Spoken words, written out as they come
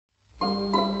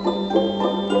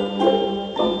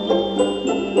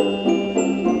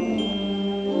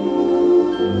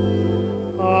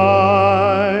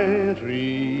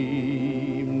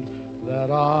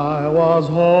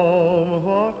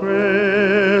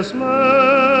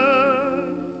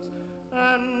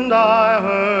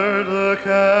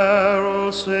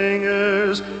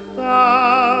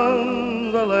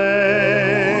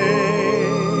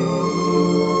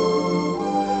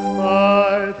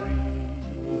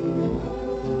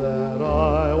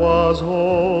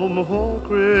for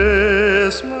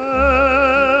Christmas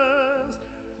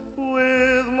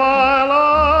with my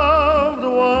loved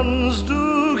ones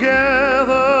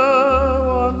together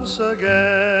once again.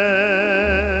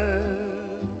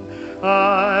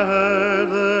 I heard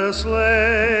the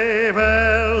sleigh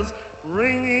bells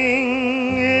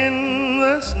ringing in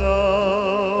the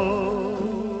snow,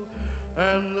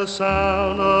 and the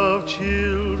sound of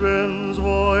children's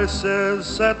voices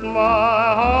set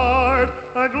my heart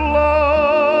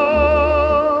aglow.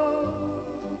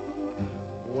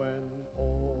 When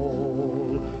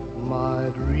all my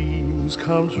dreams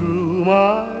come true,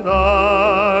 my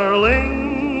darling,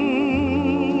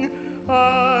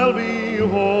 I'll be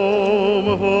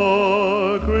home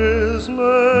for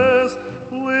Christmas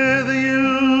with you.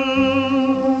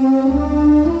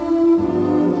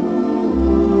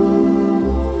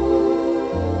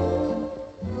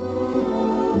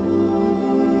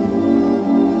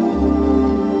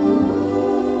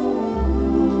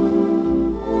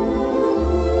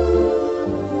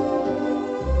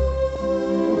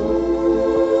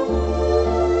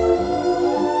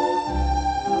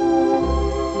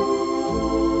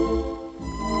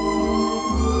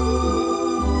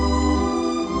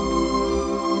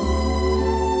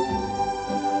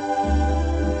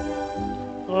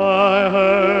 I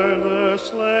heard the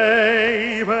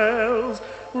sleigh bells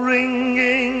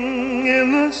ringing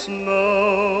in the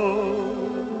snow,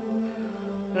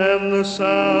 and the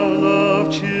sound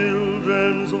of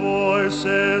children's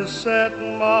voices set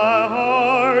my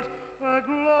heart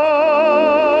aglow.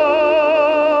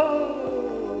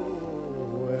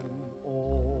 When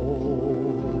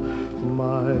all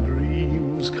my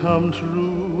dreams come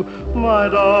true, my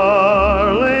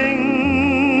darling,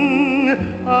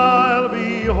 I'll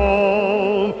be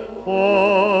home for